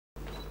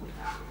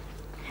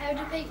How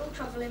do people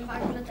travel in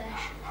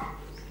Bangladesh?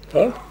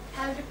 Huh?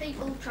 How do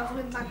people travel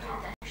in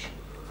Bangladesh?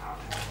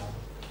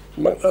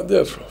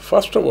 Bangladesh,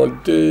 first of all,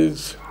 it is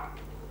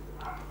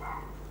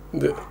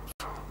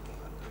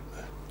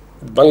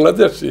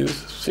Bangladesh is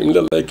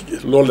similar like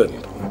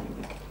lowland,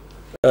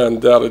 and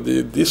there are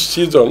this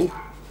season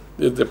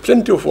there is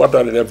plenty of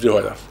water in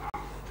everywhere.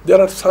 There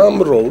are some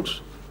roads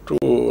to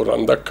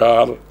run the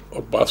car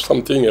or bus,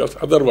 something else.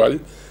 Otherwise,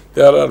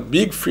 there are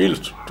big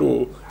fields to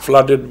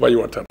flooded by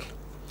water,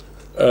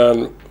 and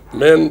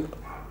men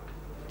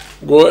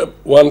go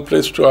one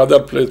place to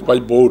other place by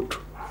boat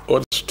or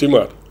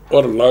steamer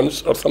or launch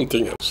or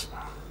something else.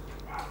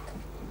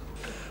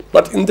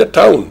 But in the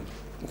town,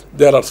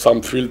 there are some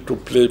field to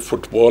play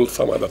football,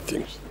 some other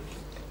things.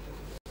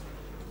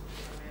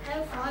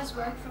 How far is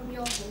work from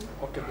your home?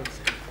 Okay, that's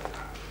it.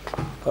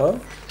 Huh?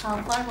 How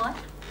far what?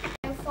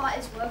 How far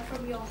is work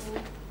from your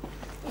home?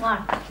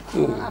 What?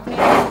 আপনি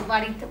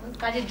বাড়িতে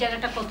কাজের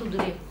জায়গাটা কত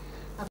দূরে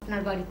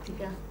আপনার বাড়ি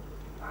থেকে?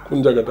 কোন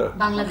জায়গাটা?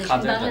 বাংলাদেশ।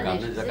 খাজের জায়গা,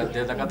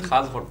 যে জায়গা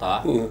খাজ করতা,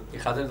 এই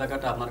খাজের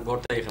জায়গাটা আপনার ঘর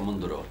থেকে কেমন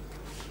দূর?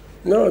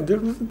 No,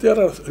 there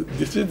are.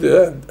 This is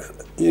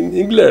in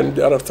England.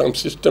 There are some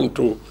system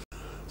to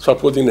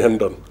suppose in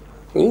Hendon.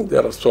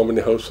 There are so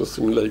many houses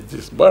similar like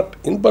this. But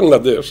in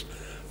Bangladesh,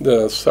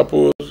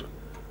 suppose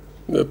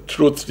the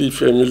 2 or 3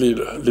 family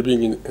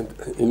living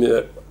in a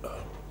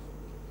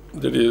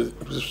there is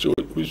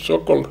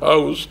so-called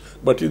house,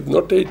 but it's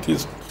not. It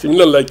is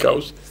similar like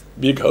house,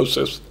 big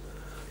houses,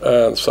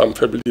 and some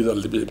families are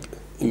living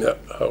in a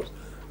house.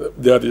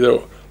 There is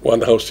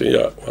one house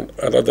here,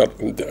 another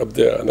up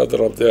there, another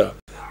up there.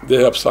 They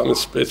have some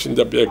space in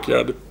the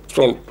backyard,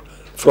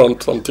 front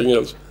something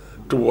else,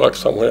 to work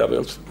somewhere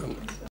else.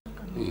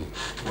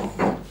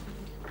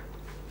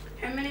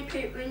 How many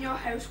people in your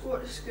house go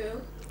to school?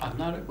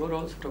 আপনার ঘর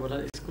ছোটবেলা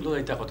স্কুলে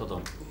যাইতা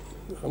কতজন?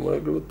 আমার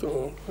group to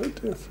it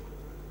is.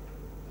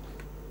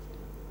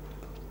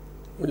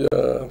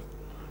 Yeah,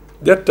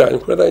 that time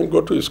when I go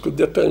to school,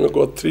 that time I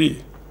got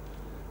 3.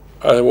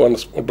 I have one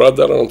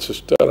brother and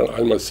sister, and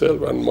I myself,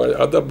 and my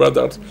other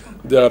brothers,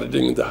 they are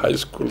reading in the high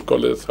school,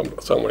 college,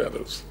 somewhere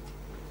else.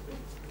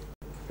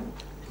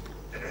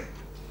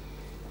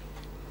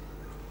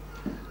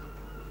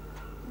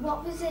 What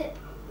was it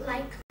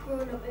like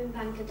growing up in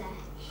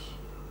Bangladesh?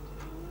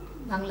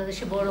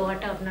 বাংলাদেশে বড়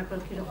হওয়াটা আপনার পর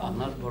কি রকম?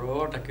 আপনার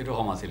বড়টা কি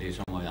রকম আছিল এই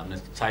সময় আপনি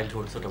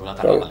চাইল্ডহুড ছোটবেলা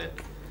থাকলে?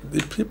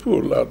 The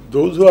people are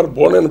those who are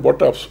born and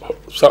brought up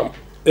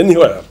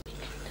anywhere,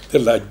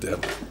 they like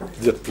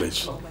that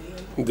place.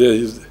 They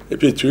is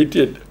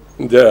habituated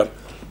there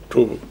to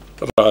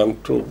run,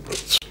 to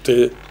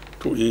stay,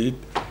 to eat,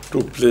 to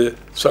play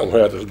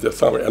somewhere. There's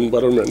some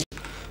environment.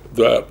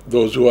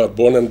 Those who are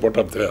born and brought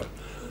up there,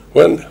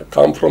 when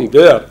come from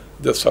there,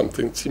 there's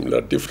something similar,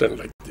 different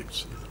like this.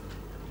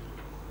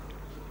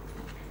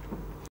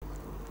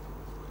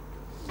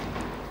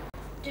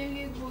 Do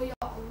you grow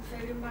your own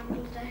food in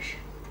Bangladesh?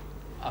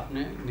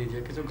 আপনি নিজে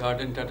কিছু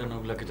garden টার্ডেন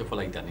ওগুলা কিছু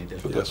ফলাইতেন?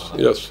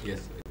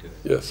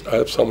 Yes, I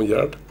have some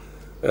yard,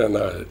 and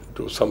I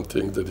do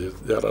something that is,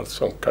 there are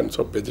some kinds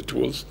of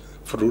vegetables,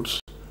 fruits.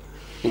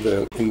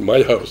 Then in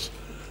my house,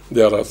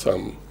 there are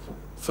some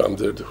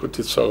that which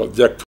is called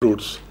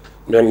jackfruits,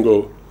 mango,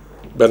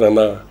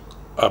 banana,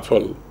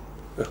 apple.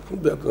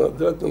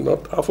 They're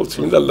not apple,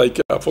 similar like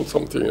apple,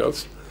 something else.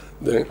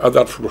 Then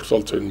other fruits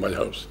also in my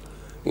house,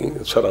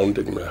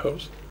 surrounding my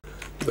house.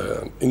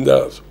 Then in the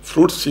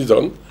fruit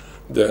season,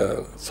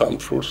 some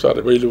fruits are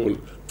available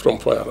from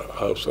our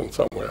house and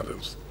somewhere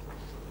else.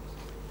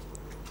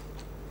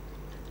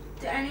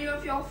 Do any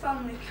of your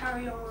family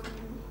carry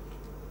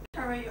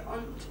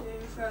on to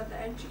further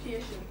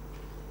education?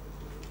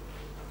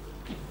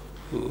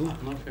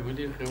 আপনার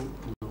ফ্যামিলির কেউ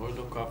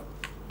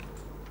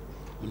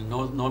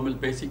normal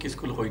basic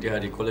school হইতে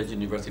আর college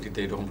ইউনিভার্সিটিতে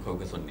এরকম কেউ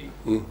গেছেন নি?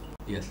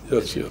 Yes.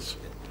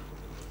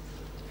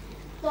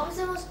 What was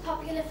the most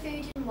popular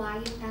food and why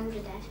in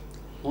Bangladesh?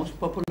 Most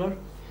popular?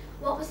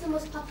 What was the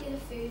most popular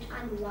food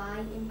and why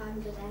in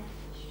Bangladesh?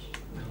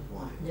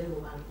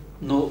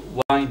 No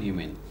wine, you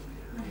mean?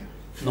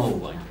 No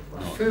wine.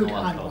 No, Food no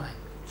and alcohol. wine.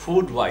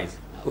 Food wise,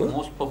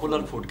 most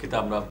popular food kita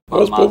আমরা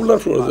Most popular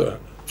food is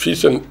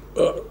fish and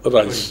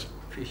rice.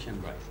 Fish and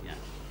rice,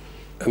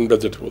 yeah. And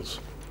vegetables.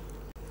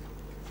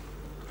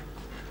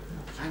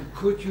 And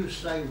could you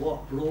say what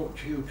brought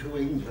you to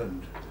England?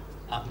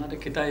 আপনারা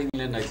কিতা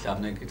England আইছে?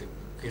 আপনি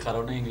কি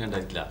কারণে England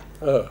আইছিলা?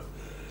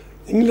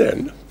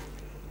 England,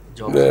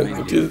 Job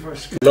it is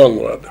long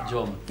word.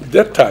 Job.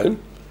 That time,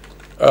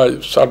 I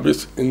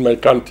serviced in my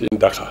country in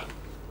Dhaka.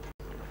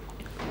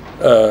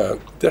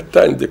 That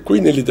time, the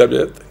Queen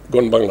Elizabeth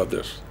gone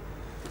Bangladesh.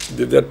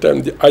 That time,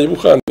 the Ayub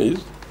Khan is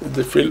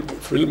the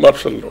field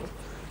marshal law.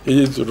 He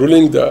is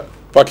ruling the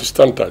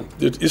Pakistan time.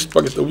 The East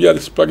Pakistan, we are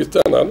East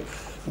Pakistan, and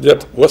that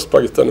West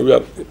Pakistan, we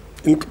are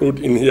included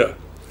in here.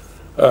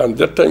 And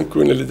that time,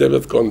 Queen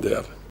Elizabeth gone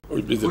there.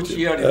 We visited. Which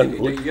year is and it?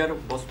 The year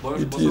was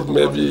it is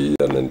maybe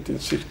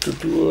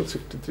 1962 or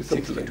 63,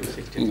 something like that.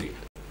 63.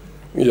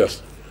 Yes.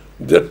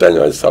 That time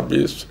I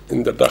serviced in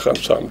the Dhaka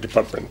Sam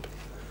department.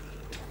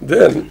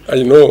 Then I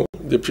know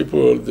the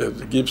people, they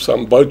give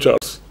some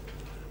vouchers,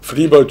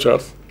 free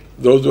vouchers.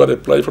 Those who are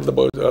apply for the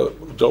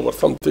job or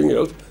something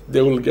else,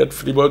 they will get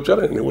free voucher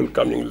and they will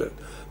come England.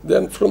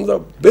 Then from the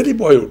very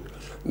boyhood,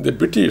 the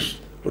British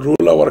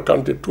rule our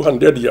country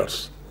 200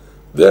 years.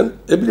 Then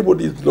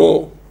everybody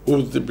know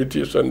who's the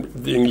British and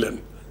the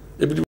England.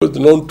 Everybody was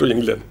known to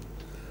England.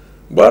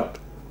 But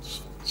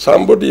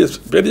somebody is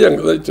very young,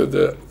 they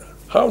said,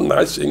 how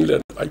nice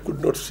England. I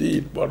could not see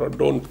it, but I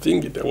don't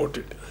think it about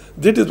it.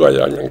 That is why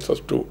I'm anxious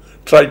to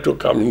try to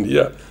come in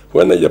here.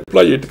 When I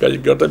apply it, I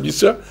got a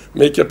visa,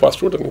 make a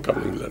passport, and come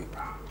to England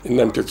in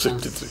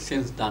 1963.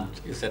 Since then,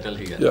 you settle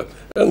here. Yeah,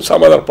 and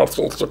some other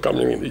persons also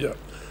coming in here.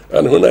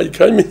 And when I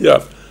came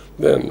here,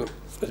 then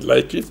I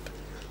like it.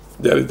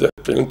 There is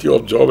plenty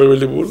of job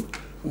available,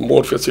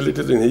 more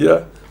facilities in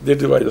here. That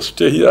is why I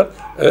stay here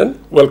and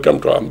welcome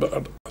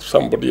to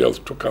somebody else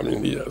to come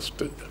in here,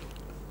 stay here.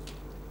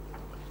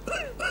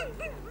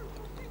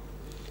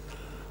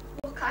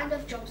 What kind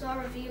of jobs are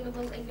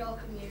available in your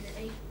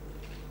community?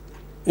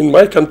 In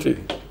my country.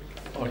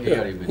 Or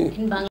here even.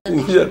 In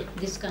Bangladesh, Here.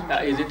 this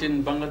country. Is it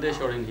in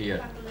Bangladesh or in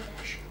here?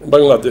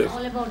 Bangladesh.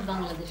 All about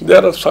Bangladesh.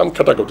 There are some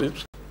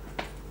categories.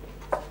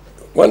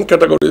 One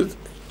category is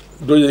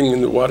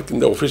doing work in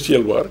the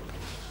official work.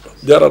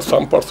 There are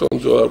some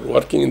persons who are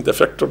working in the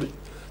factory.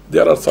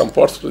 There are some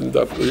persons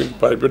that are doing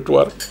private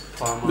work,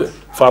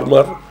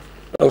 farmer,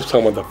 and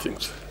some other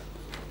things.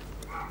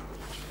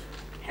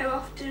 How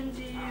often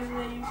do you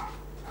leave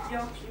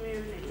your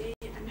community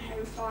and how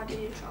far do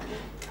you travel?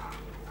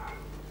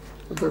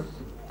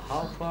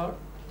 How far?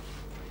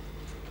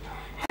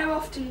 How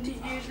often do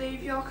you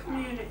leave your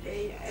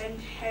community and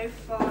how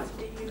far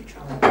do you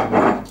travel?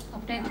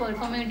 আপনি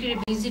community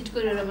visit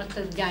করে আমরা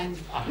তো যাই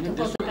আপনি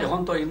দেশ এখন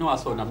তো ইনো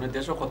আসুন আপনি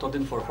দেশে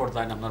কতদিন পর পর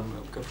যান আপনার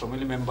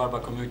ফ্যামিলি মেম্বার বা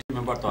কমিউনিটি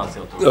মেম্বার তো আছে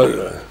তো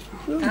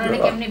তাহলে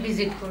কেমনে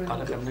ভিজিট করেন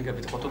তাহলে কেমনে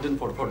কতদিন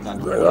পর পর যান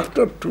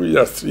After 2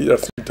 years, 3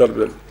 years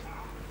interval,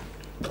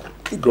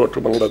 go to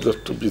Bangladesh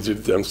to visit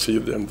them, see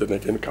them, then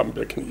again come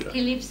back in here.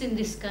 He lives in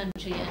this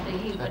country and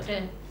he got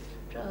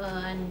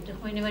and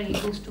whenever he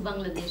goes to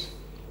Bangladesh,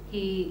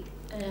 he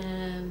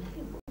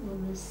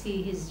see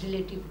his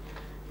relative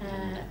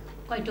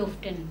quite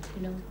often,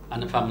 you know.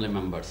 And family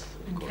members.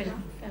 And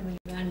family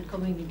and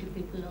community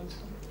people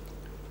also.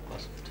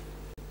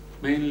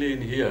 Mainly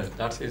in here,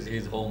 that's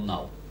his home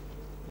now.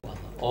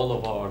 All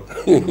of our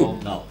home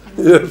now.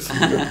 Yes.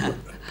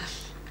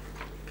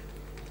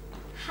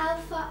 How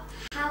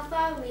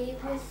far away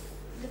was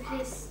the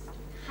place?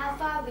 How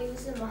far away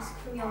was the mosque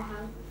from your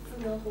house, from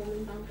your home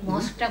in Bangladesh?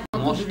 Mosque-টা কত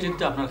দূরে?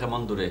 মসজিদটা আপনার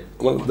কেমন দূরে?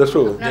 Well, that's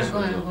all.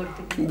 আপনার ঘর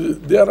থেকে।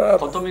 There are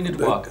কত minute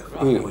walk?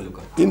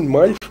 in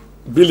my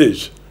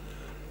village.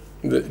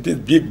 It is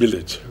big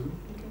village.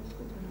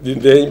 The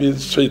name is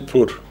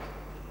Syedpur.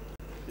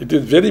 It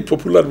is very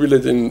popular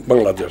village in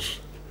Bangladesh.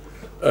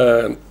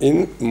 And in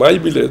my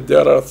village,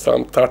 there are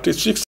some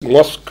 36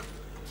 mosques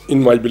in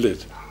my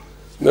village.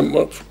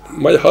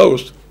 My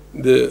house,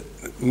 the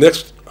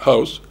next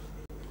house,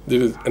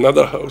 there is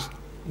another house,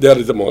 there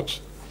is a mosque.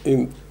 In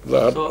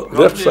the So left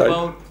roughly side,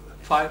 about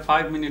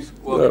 5 minutes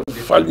walk.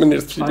 5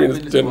 minutes, 3 minutes,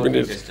 10 walking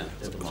minutes. distance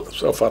to the mosque.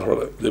 So far,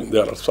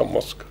 there are some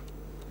mosques.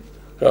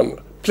 And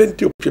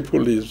plenty of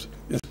people is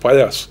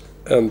pious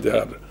and they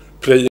are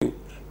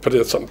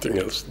pray something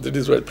else. That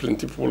is why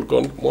plenty of people go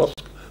to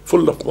mosque,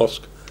 full of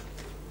mosque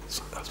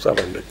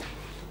surrounding.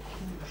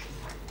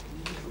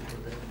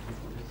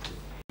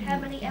 How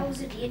many hours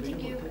a day did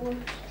you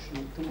work?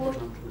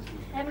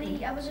 How many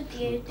hours a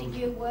day did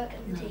you work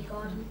in the tea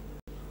garden?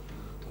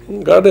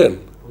 Garden.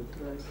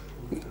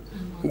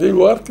 They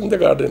work in the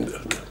garden.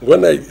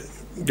 When I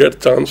get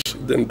chance,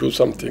 then do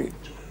something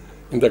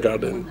in the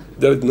garden.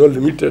 There is no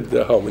limited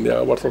there how many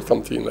hours or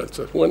something like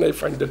that. When I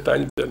find the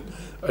time, then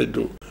I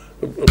do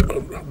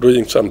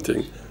doing something,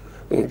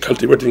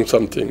 cultivating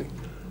something,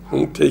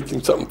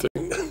 taking something.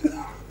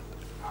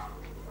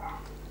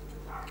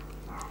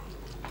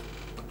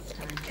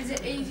 Is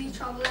it easy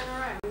travelling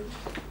around?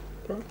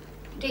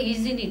 এটা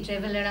easy নি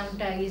travel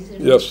around-টা easy?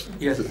 Yes.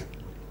 Yes.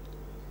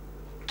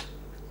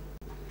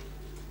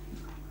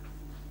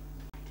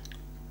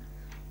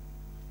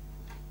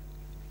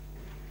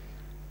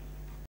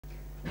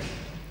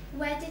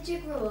 Where did you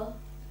grow up?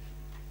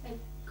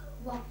 Like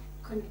what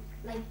country?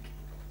 Like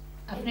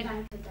আপনি in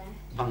Bangladesh?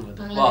 Bangladesh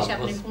বাংলাদেশে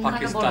আপনি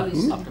কোনখানে বড় পাকিস্তান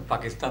হয়েছেন? আপনি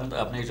পাকিস্তান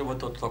আপনি এই সময়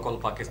তো সকল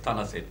পাকিস্তান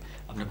আছে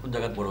আপনি কোন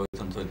জায়গায় বড়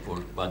হয়েছেন সৈয়দপুর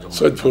বা Jammu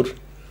Syedpur.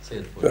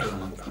 Saidpur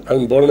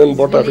I'm born and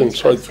brought up in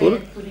Syedpur,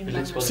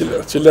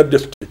 Sylhet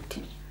district.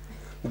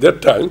 That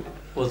time,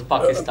 was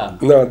Pakistan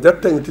no, that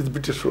time it is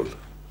British rule.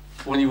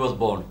 when he was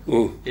born.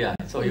 Yeah,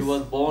 so he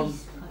was born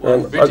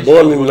And I British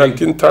born were in ruling,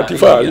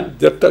 1935, India.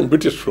 that time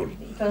British rule.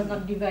 It was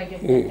not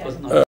divided. It was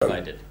not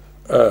divided.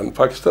 And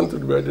Pakistan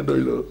divided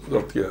oil,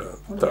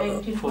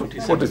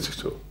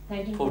 46,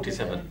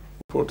 47.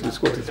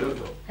 47.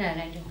 হ্যাঁ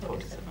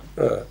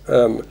 1947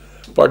 And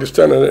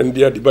Pakistan and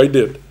India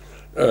divided.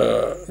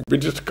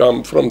 British come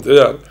from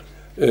there,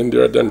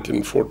 India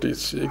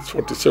 1946,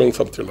 47,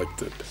 something like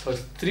that. So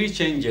it's 3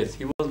 changes.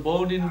 He was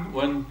born in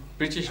when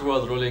British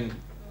was ruling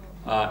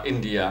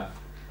India.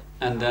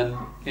 and then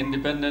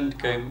independent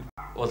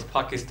was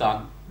Pakistan,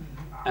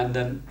 and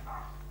then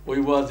we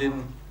was in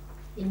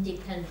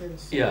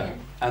Independence.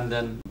 and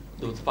then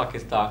it was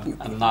Pakistan,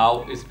 and now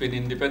it's been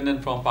independent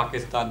from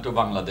Pakistan to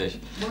Bangladesh.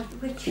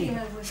 Which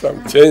year was Some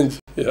that? change.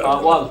 Yeah.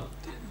 Well,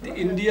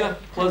 India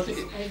was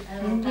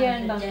India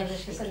and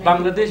Bangladesh.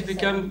 Bangladesh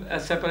became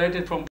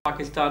separated from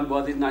Pakistan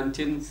was in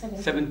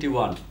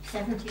 1971.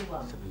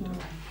 71.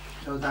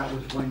 So that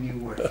was when you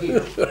were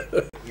here.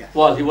 Yeah.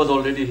 Well, he was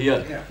already here.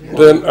 Yeah.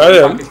 Then I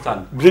am Pakistan.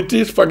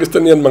 British,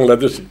 Pakistani, and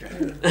Bangladeshi.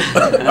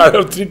 I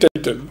have 3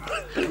 titles.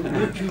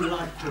 Would you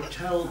like to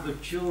tell the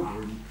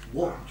children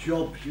what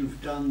jobs you've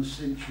done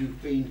since you've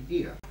been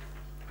here?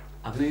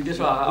 আপনি এই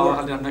দেশে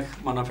আমাদের অনেক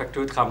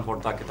manufacturing কাম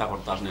করতা কিতা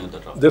করতা আপনি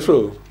ওদের Desu.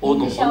 ও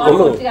নো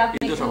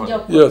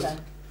Yes.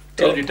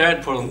 till retired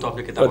পর্যন্ত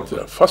আপনি কিতা করতেন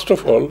First of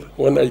all,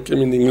 when I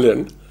came in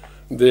England,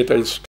 that I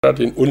started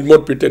in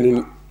Wilmot Pitten in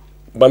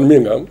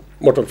Birmingham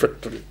motor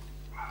factory.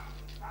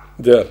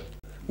 There.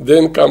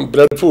 Then come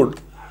Bradford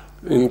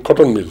in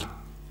cotton mill.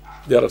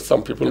 There are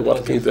some people That was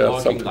working his there,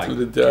 working some line.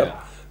 people there.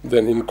 Yeah.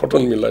 Then in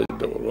cotton mill I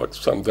worked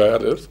some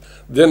years.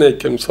 Then I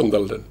came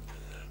Sunderland.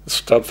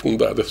 Start from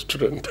the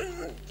restaurant.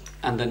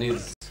 and then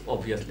he's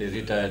obviously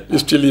retired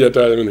Still yet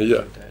I am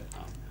here. Retired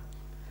now.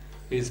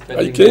 He's I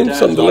spending came retired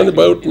Sunderland life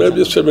about in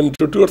maybe Sunderland.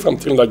 72 or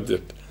something like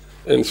that,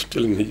 and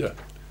still in here.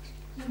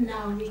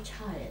 Now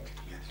retired.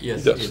 Yes,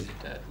 Yes. he's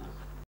retired now.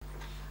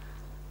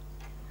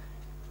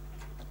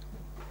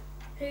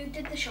 Who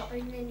did the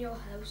shopping in your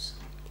house?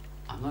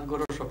 আমার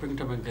ঘরে shopping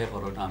topping কে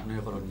করো না আপনি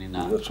করেন নি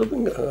না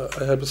Shopping,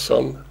 I have a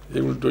son. He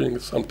will doing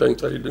sometimes.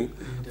 I doing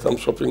some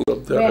shopping up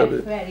there. Where? Have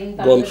a Where? In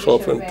gone Bangladesh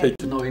shop or and where? take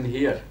it. no in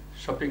here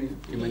shopping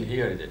you mean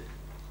here is it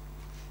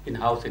in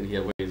house in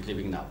here where he's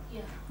living now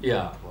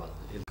Yeah. well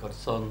he's got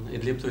son he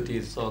lives with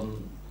his son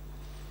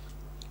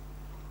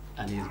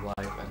and his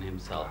wife and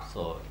himself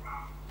so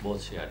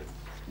both sharing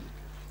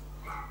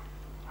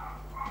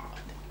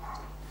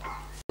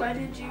Where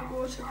did you go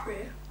to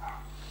pray?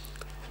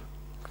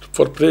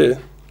 For pray,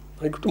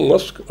 I go to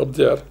mosque up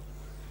there.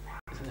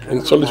 In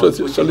Syedpur Which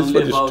is only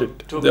about district,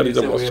 2 there is minutes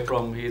a away mosque.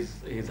 from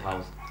his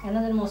house.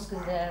 Another mosque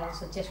is there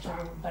also, just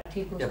but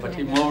he goes Yeah, but to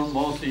he another.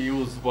 mostly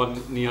used one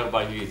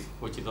nearby his,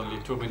 which is only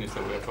 2 minutes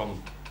away from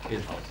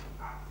his house.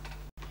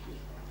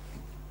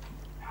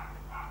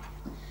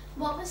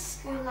 What was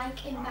school like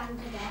in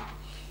Bangladesh?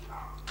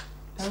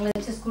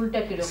 বাংলাদেশের স্কুলটা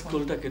কিরকম?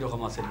 স্কুলটা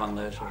কিরকম আছে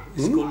বাংলাদেশে?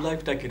 School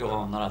লাইফটা কিরকম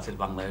আপনার আছে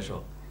বাংলাদেশে?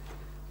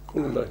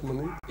 School life,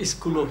 money.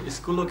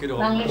 স্কুলও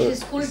কিরকম? বাংলাদেশের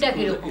স্কুলটা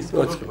কিরকম?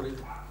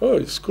 Oh,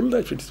 school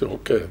life it is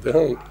okay.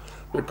 Then,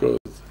 because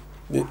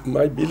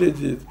my village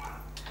is,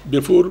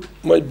 before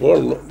my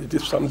born, it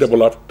is some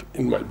developed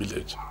in my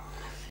village.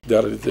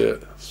 There is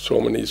so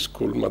many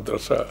school,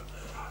 madrasa,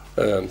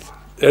 and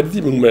at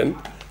the moment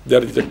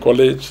there is a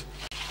college,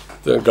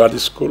 the God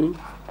school,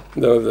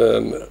 the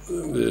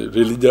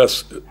religious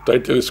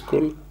title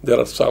school. There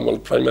are some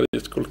primary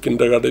school,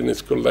 kindergarten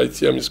school,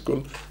 lyceum school.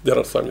 There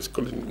are some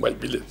school in my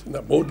village.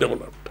 Now more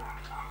developed.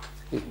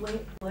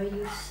 Were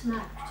you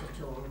smacked at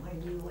all when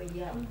you were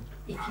young,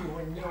 if you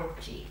were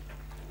naughty?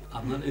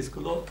 আপনার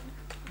স্কুলও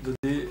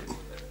যদি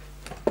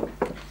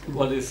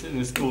বলে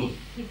school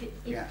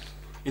Yes.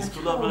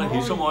 School আপনার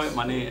এই সময়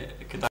মানে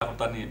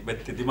কিতাবতানি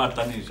ব্যক্তি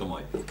মারতানি এই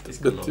সময়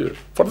school But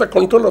for the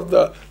control of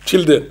the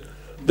children,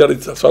 there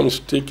is some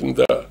stick in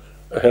the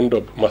hand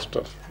of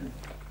master,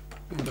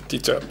 the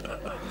teacher.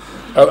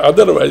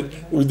 Otherwise,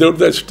 without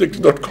the stick,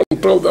 not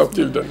control the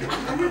children.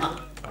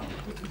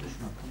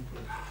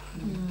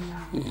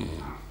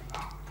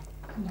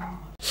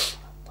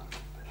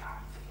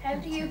 How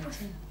do you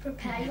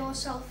prepare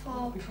yourself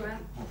for prayer?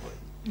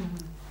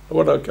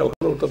 What I call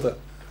out of the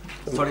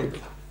Sorry.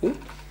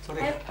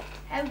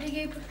 How do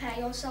you prepare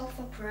yourself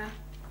for prayer?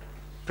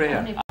 Prayer.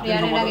 আপনি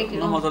prayer-এর আগে কি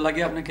নমাজ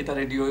লাগে আপনি কিতা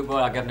ready হইব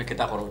আগে আপনি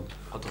কিতা করুন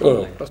কত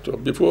first of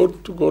all, before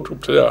to go to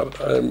prayer,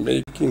 I am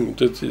making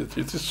it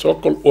is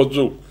so-called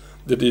ozu,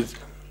 that is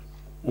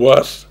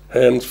wash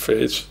hands,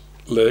 face,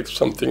 legs,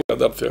 something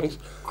other things.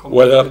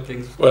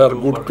 Wear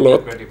good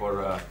cloth,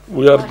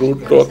 wear good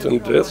cloth and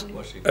dress,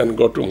 and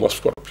go to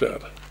mosque for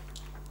prayer.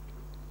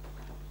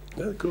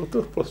 কত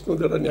প্রশ্ন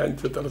যারা নিয়ে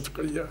আনছে তারা তো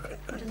করিয়া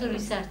এটা তো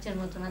রিসার্চের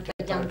মতো না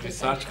তারা জানতে চায়।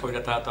 রিসার্চ করে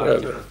তা তা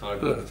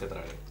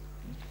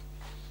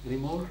Any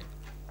more?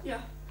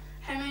 Yeah.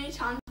 How many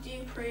times do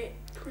you pray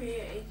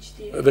each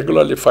day?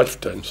 regularly 5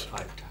 times.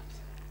 5 times.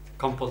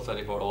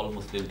 Compulsory for all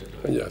Muslims to do.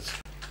 Yes.